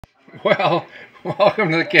Well, welcome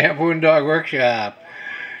to the Camp Woundog Workshop.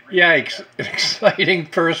 Yikes, an exciting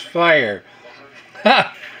first fire.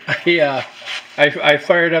 I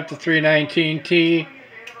fired up the 319T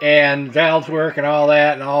and valves work and all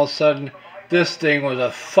that, and all of a sudden this thing was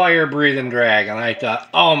a fire-breathing drag, and I thought,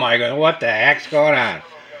 oh my god, what the heck's going on?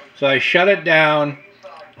 So I shut it down,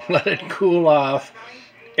 let it cool off,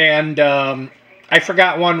 and I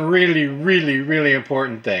forgot one really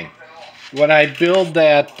important thing. When I build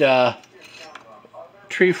that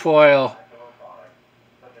trefoil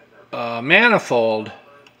manifold,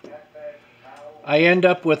 I end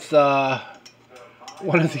up with one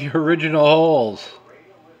of the original holes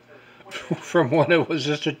from when it was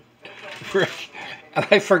just a brick, and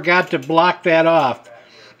I forgot to block that off.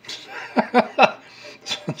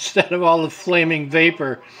 So instead of all the flaming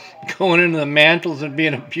vapor going into the mantles and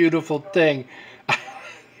being a beautiful thing,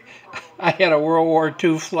 I had a World War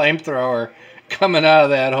II flamethrower coming out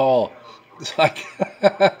of that hole. So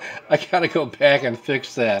I gotta go back and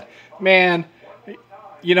fix that. Man,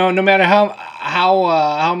 you know, no matter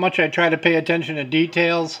how much I try to pay attention to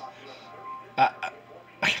details,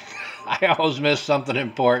 I always miss something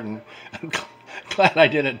important. I'm glad I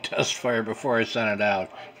did a test fire before I sent it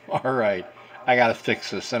out. All right, I gotta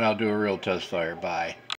fix this, then I'll do a real test fire. Bye.